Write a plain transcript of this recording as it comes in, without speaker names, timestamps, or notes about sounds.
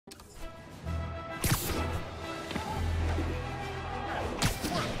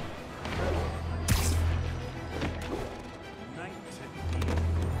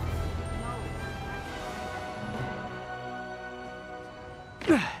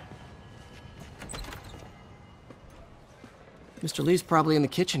Mr. Lee's probably in the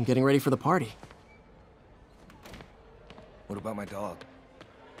kitchen getting ready for the party. What about my dog?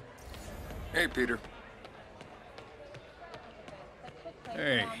 Hey, Peter.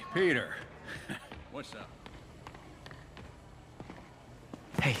 Hey, Peter. What's up?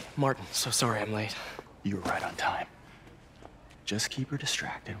 Hey, Martin, so sorry I'm late. You were right on time. Just keep her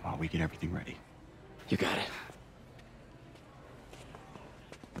distracted while we get everything ready. You got it.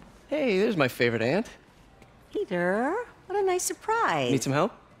 Hey, there's my favorite aunt. Peter, what a nice surprise. Need some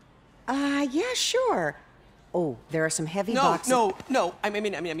help? Yeah, sure. Oh, there are some heavy boxes. No. I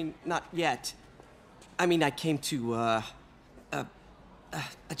mean, not yet. I mean, I came to, I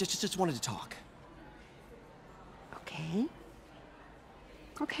just wanted to talk. Okay.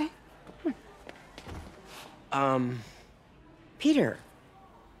 Okay. Peter,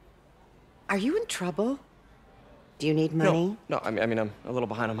 are you in trouble? Do you need money? No, I mean, I'm a little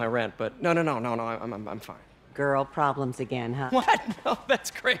behind on my rent, but no, I'm fine. Girl problems again, huh? What? No,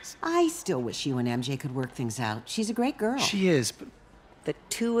 that's crazy. I still wish you and MJ could work things out. She's a great girl. She is, but... The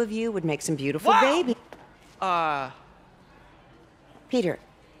two of you would make some beautiful baby. Peter.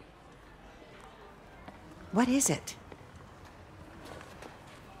 What is it?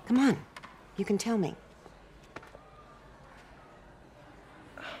 Come on. You can tell me.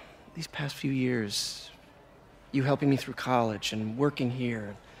 These past few years, you helping me through college and working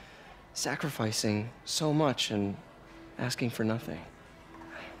here, sacrificing so much and asking for nothing.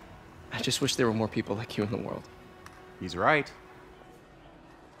 I just wish there were more people like you in the world. He's right.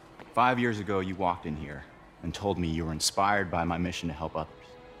 5 years ago, you walked in here and told me you were inspired by my mission to help others.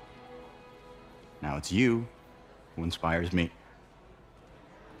 Now it's you who inspires me.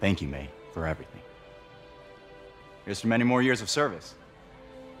 Thank you, May, for everything. Here's to many more years of service.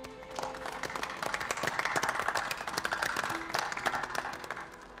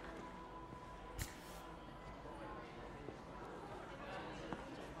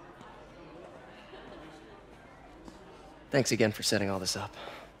 Thanks again for setting all this up.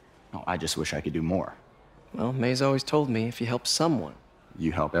 Oh, I just wish I could do more. Well, May's always told me if you help someone...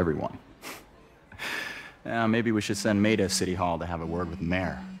 You help everyone. Maybe we should send May to City Hall to have a word with the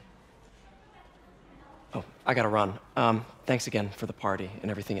mayor. Oh, I gotta run. Thanks again for the party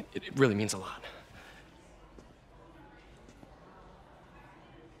and everything. It really means a lot.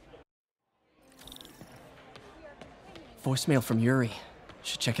 Voicemail from Yuri.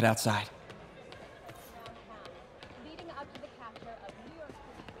 Should check it outside.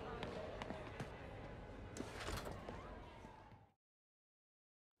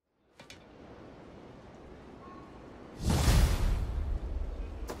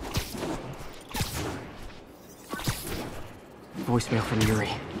 Voicemail from Yuri.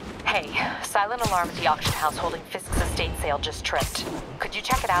 Hey, silent alarm at the auction house holding Fisk's estate sale just tripped. Could you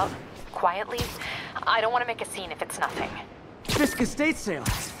check it out? Quietly? I don't want to make a scene if it's nothing. Fisk estate sale.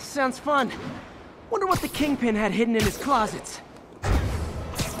 Sounds fun. Wonder what the Kingpin had hidden in his closets.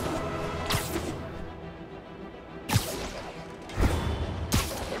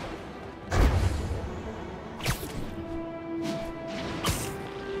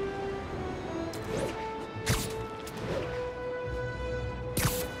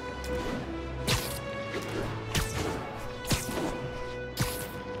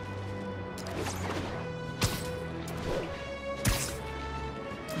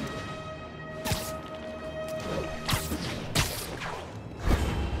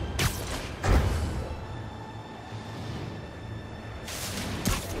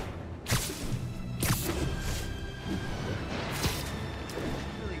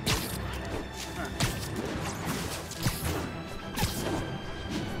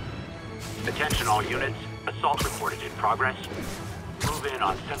 Attention all units. Assault reported in progress. Move in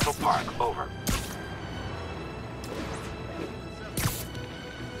on Central Park. Over.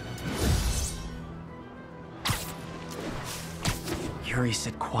 Yuri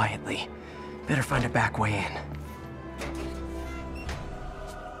said quietly. Better find a back way in.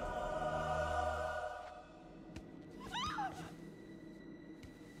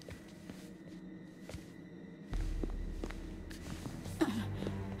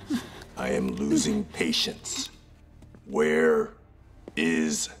 I am losing patience. Where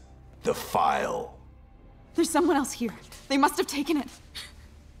is the file? There's someone else here. They must have taken it.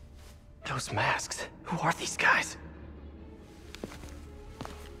 Those masks. Who are these guys?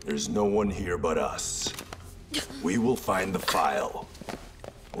 There's no one here but us. We will find the file,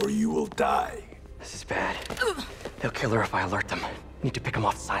 or you will die. This is bad. They'll kill her if I alert them. Need to pick them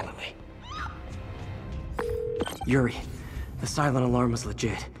off silently. Yuri, the silent alarm was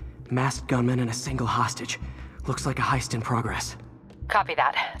legit. Masked gunmen and a single hostage. Looks like a heist in progress. Copy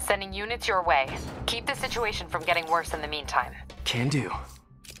that. Sending units your way. Keep the situation from getting worse in the meantime. Can do.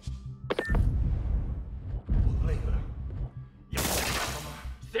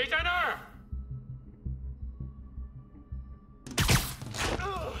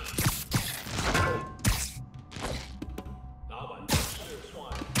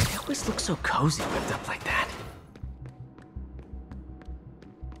 They always look so cozy whipped up like that.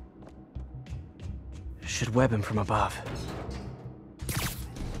 Should web him from above.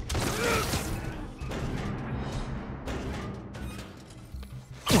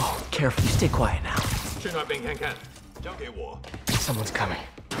 Whoa, careful. You stay quiet now. 去那边看看，交给我。 Someone's coming.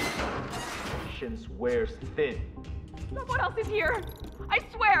 Patience wears thin. Someone else is here. I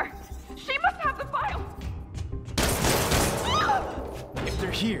swear. She must have the file. If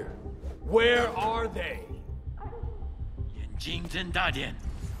they're here, where are they? 眼睛睁大点，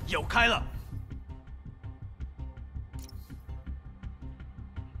有开了。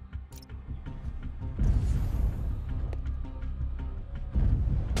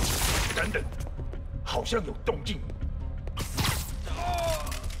等等，好像有动静。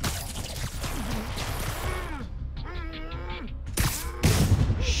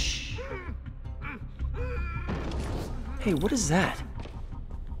 Hey, what is that?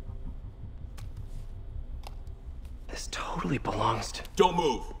 This totally belongs to... Don't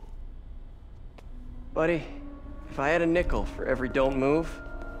move. Buddy, if I had a nickel for every don't move...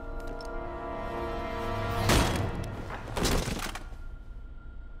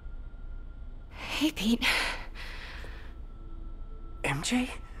 Hey, Pete. MJ?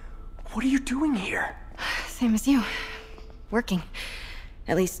 What are you doing here? Same as you. Working.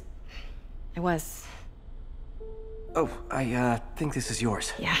 At least, I was. Oh, I think this is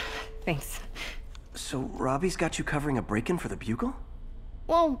yours. Yeah, thanks. So Robbie's got you covering a break-in for the Bugle?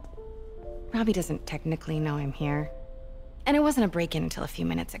 Well, Robbie doesn't technically know I'm here. And it wasn't a break-in until a few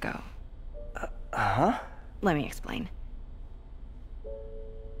minutes ago. Uh-huh? Let me explain.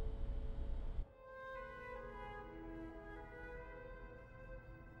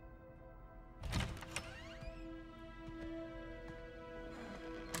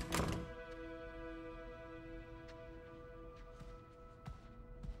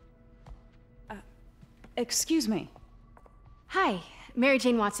 Excuse me. Hi, Mary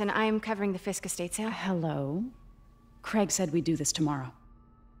Jane Watson. I'm covering the Fisk estate sale. Hello. Craig said we'd do this tomorrow.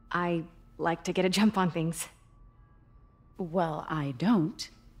 I like to get a jump on things. Well, I don't.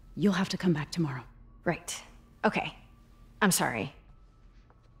 You'll have to come back tomorrow. Right. Okay. I'm sorry.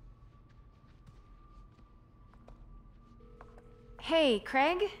 Hey,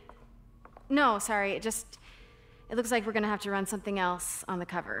 Craig? No, sorry. It looks like we're gonna have to run something else on the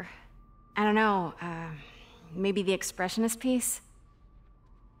cover. I don't know, maybe the expressionist piece?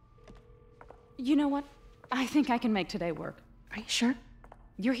 You know what? I think I can make today work. Are you sure?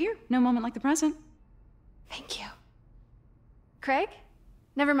 You're here. No moment like the present. Thank you. Craig?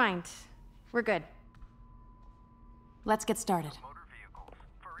 Never mind. We're good. Let's get started.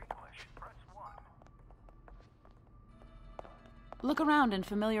 Look around and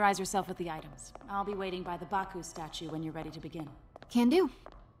familiarize yourself with the items. I'll be waiting by the Baku statue when you're ready to begin. Can do.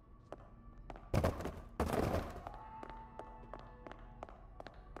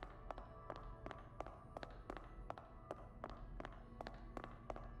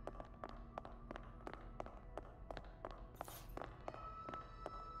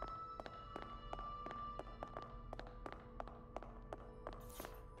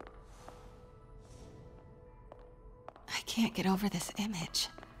 I can't get over this image.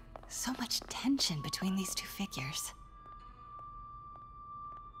 So much tension between these two figures.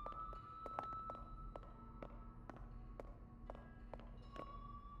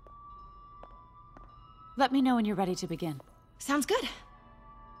 Let me know when you're ready to begin. Sounds good.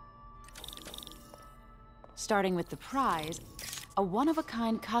 Starting with the prize, a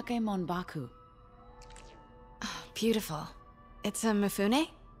one-of-a-kind Kakemon Baku. Oh, beautiful. It's a Mifune?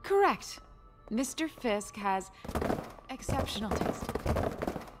 Correct. Mr. Fisk has exceptional taste.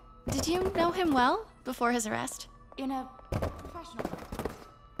 Did you know him well before his arrest? In a professional context.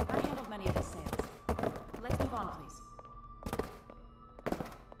 I handled many of his sales. Let's move on, please.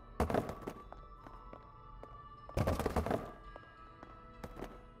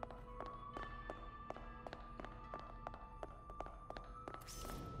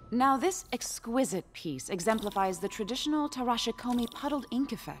 Now, this exquisite piece exemplifies the traditional Tarashikomi puddled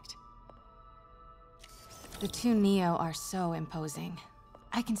ink effect. The two Neo are so imposing.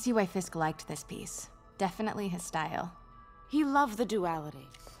 I can see why Fisk liked this piece. Definitely his style. He loved the duality.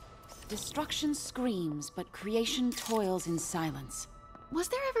 Destruction screams, but creation toils in silence. Was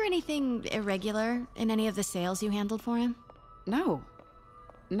there ever anything irregular in any of the sales you handled for him? No.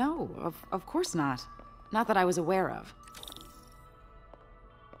 No, of course not. Not that I was aware of.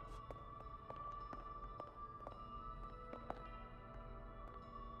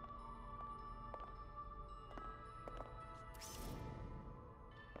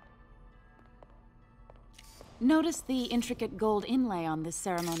 Notice the intricate gold inlay on this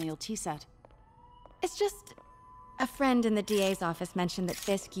ceremonial tea set. It's just... a friend in the DA's office mentioned that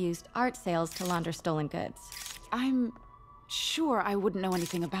Fisk used art sales to launder stolen goods. I'm sure I wouldn't know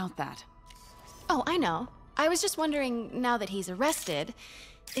anything about that. Oh, I know. I was just wondering, now that he's arrested,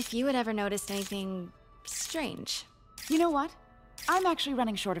 if you had ever noticed anything strange. You know what? I'm actually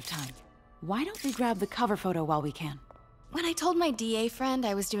running short of time. Why don't we grab the cover photo while we can? When I told my DA friend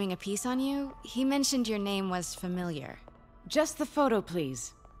I was doing a piece on you, he mentioned your name was familiar. Just the photo,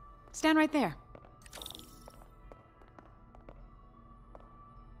 please. Stand right there.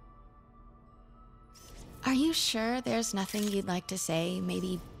 Are you sure there's nothing you'd like to say,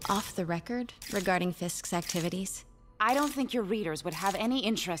 maybe off the record, regarding Fisk's activities? I don't think your readers would have any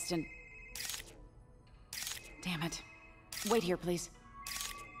interest in... Damn it. Wait here, please.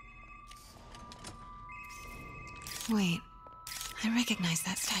 Wait. I recognize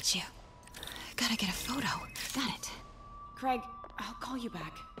that statue. Gotta get a photo. Got it. Craig, I'll call you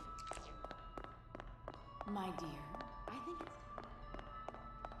back. My dear, I think it's...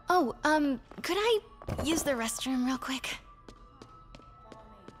 Oh, could I use the restroom real quick?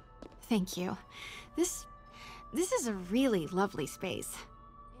 Thank you. This is a really lovely space. It is.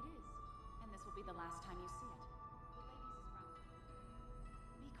 And this will be the last time you see it.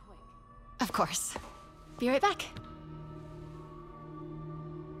 The ladies is round. Be quick. Of course. Be right back.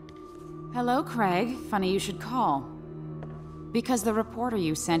 Hello, Craig. Funny you should call. Because the reporter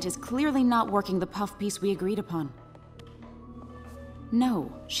you sent is clearly not working the puff piece we agreed upon. No,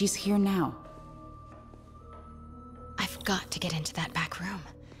 she's here now. I've got to get into that back room.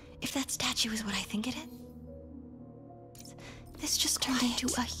 If that statue is what I think it is... This just turned into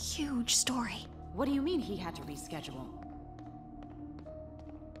a huge story. What do you mean he had to reschedule?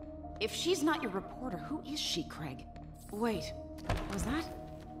 If she's not your reporter, who is she, Craig? Wait, was that?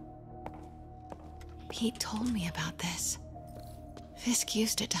 Pete told me about this. Fisk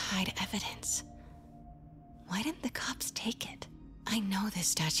used it to hide evidence. Why didn't the cops take it? I know this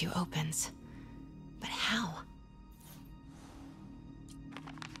statue opens, but how?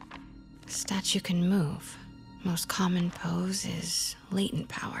 Statue can move. Most common pose is latent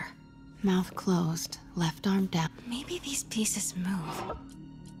power. Mouth closed, left arm down. Maybe these pieces move.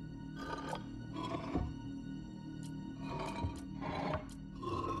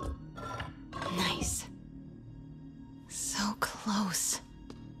 Nice. So close.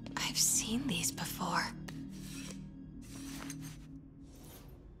 I've seen these before.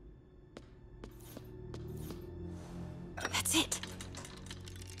 That's it.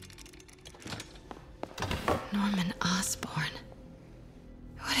 Norman Osborn.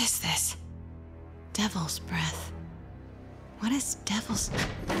 What is this? Devil's breath. What is devil's...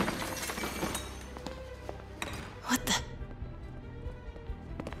 What the...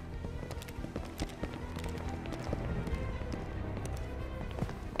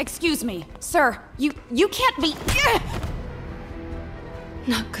 Excuse me, sir. You can't be...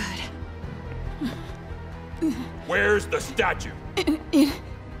 Not good. Where's the statue?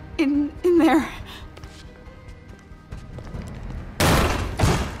 In there.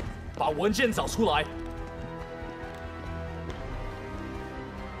 把文件找出来。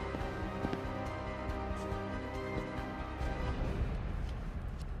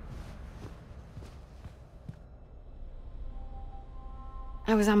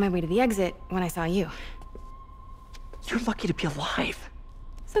 I was on my way to the exit when I saw you. You're lucky to be alive.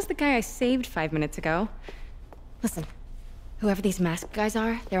 Says the guy I saved 5 minutes ago. Listen, whoever these masked guys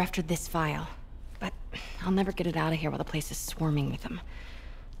are, they're after this file. But I'll never get it out of here while the place is swarming with them.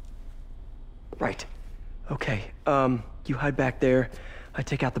 Right. Okay, you hide back there. I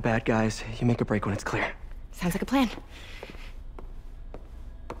take out the bad guys. You make a break when it's clear. Sounds like a plan.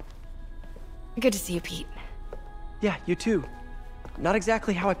 Good to see you, Pete. Yeah, you too. Not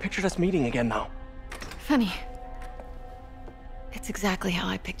exactly how I pictured us meeting again, though. Funny. It's exactly how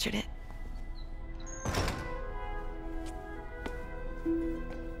I pictured it.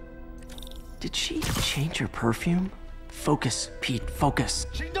 Did she change her perfume? Focus, Pete, focus.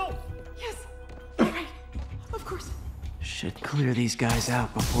 行动！ Yes. All right. Of course. Should clear these guys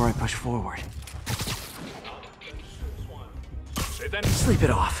out before I push forward. 谁在？ Sleep it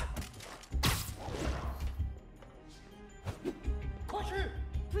off.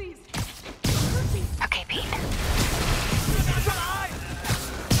 Please. Okay, Pete.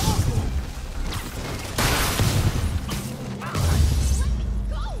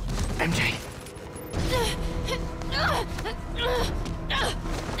 MJ.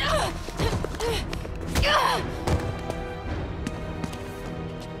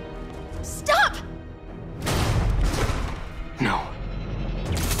 Stop! No.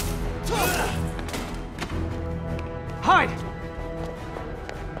 Hide!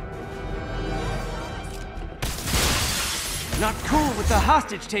 Not cool with the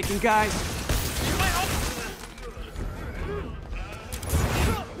hostage-taking, guys.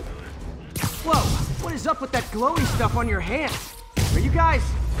 Whoa, what is up with that glowy stuff on your hands? Are you guys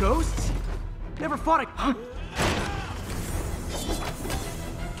ghosts? Never fought a... Huh?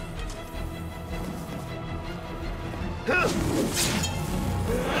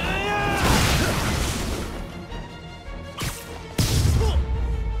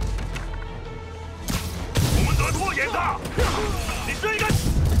 我们得拖延他，你追根。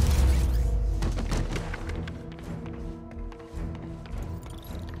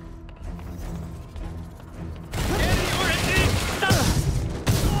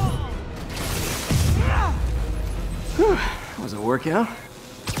Was it a workout?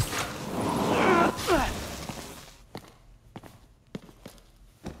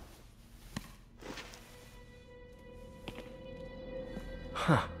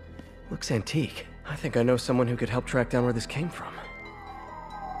 Huh. Looks antique. I think I know someone who could help track down where this came from.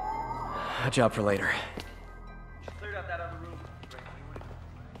 A job for later.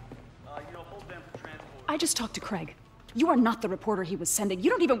 I just talked to Craig. You are not the reporter he was sending.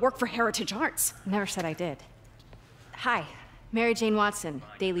 You don't even work for Heritage Arts. Never said I did. Hi, Mary Jane Watson,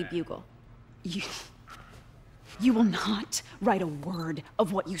 Daily Bugle. You will not write a word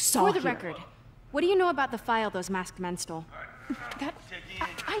of what you saw For the here. record, what do you know about the file those masked men stole?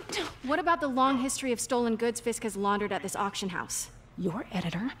 I don't... What about the long history of stolen goods Fisk has laundered at this auction house? Your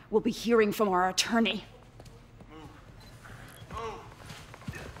editor will be hearing from our attorney. We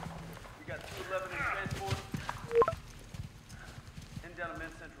got 211 in transport. And down to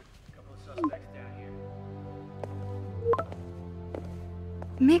Men's Central. A couple of suspects down here.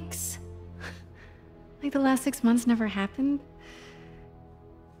 Mix? Like the last 6 months never happened?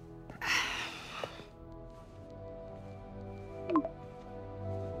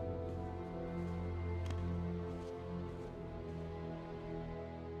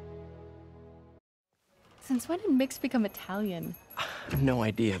 Since when did Mix become Italian? I have no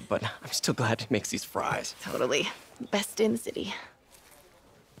idea, but I'm still glad he makes these fries. Totally. Best in the city.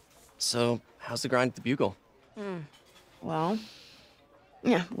 So, how's the grind at the Bugle? Well,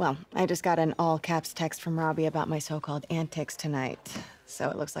 I just got an all-caps text from Robbie about my so-called antics tonight. So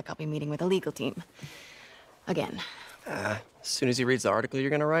it looks like I'll be meeting with a legal team. Again. As soon as he reads the article you're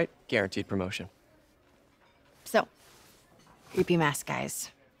gonna write, guaranteed promotion. So, creepy mask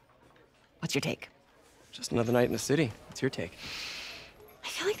guys. What's your take? Just another night in the city. What's your take? I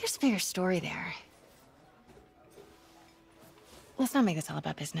feel like there's a bigger story there. Let's not make this all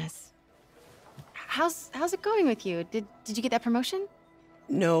about business. How's it going with you? Did you get that promotion?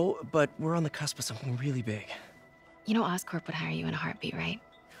 No, but we're on the cusp of something really big. You know Oscorp would hire you in a heartbeat, right?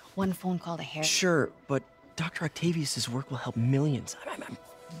 One phone call to Harry. Sure, but Dr. Octavius's work will help millions. I'm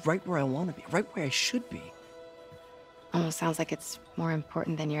right where I want to be, right where I should be. Almost sounds like it's more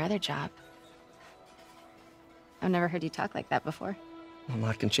important than your other job. I've never heard you talk like that before. A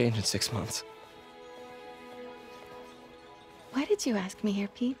lot can change in 6 months. Why did you ask me here,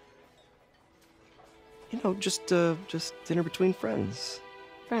 Pete? You know, just dinner between friends.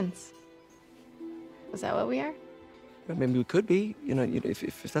 Friends. Is that what we are? Well, maybe we could be,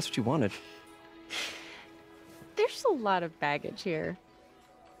 if that's what you wanted. There's a lot of baggage here.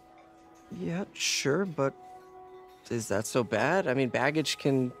 Yeah, sure, but is that so bad? I mean, baggage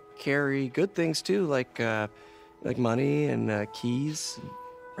can carry good things too, like money and keys, and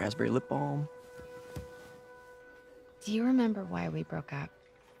raspberry lip balm. Do you remember why we broke up?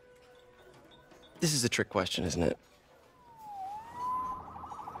 This is a trick question, isn't it?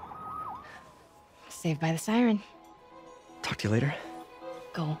 Saved by the siren. Talk to you later.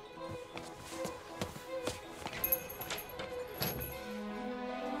 Go.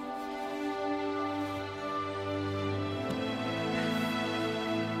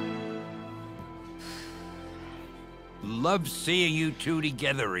 Love seeing you two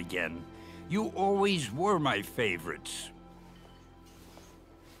together again. You always were my favorites.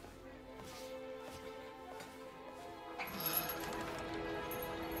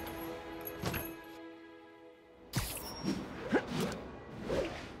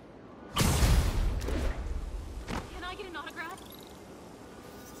 Can I get an autograph?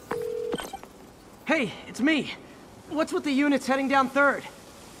 Hey, it's me. What's with the units heading down 3rd?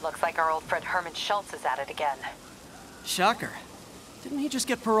 Looks like our old friend Herman Schultz is at it again. Shocker. Didn't he just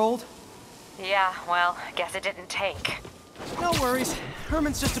get paroled? Yeah, well, guess it didn't take. No worries.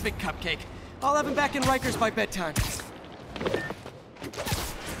 Herman's just a big cupcake. I'll have him back in Rikers by bedtime.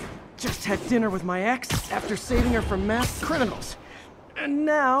 Just had dinner with my ex after saving her from masked criminals. And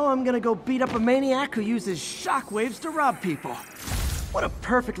now I'm gonna go beat up a maniac who uses shockwaves to rob people. What a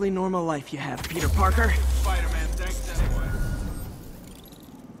perfectly normal life you have, Peter Parker. Spider-Man, thanks anyway.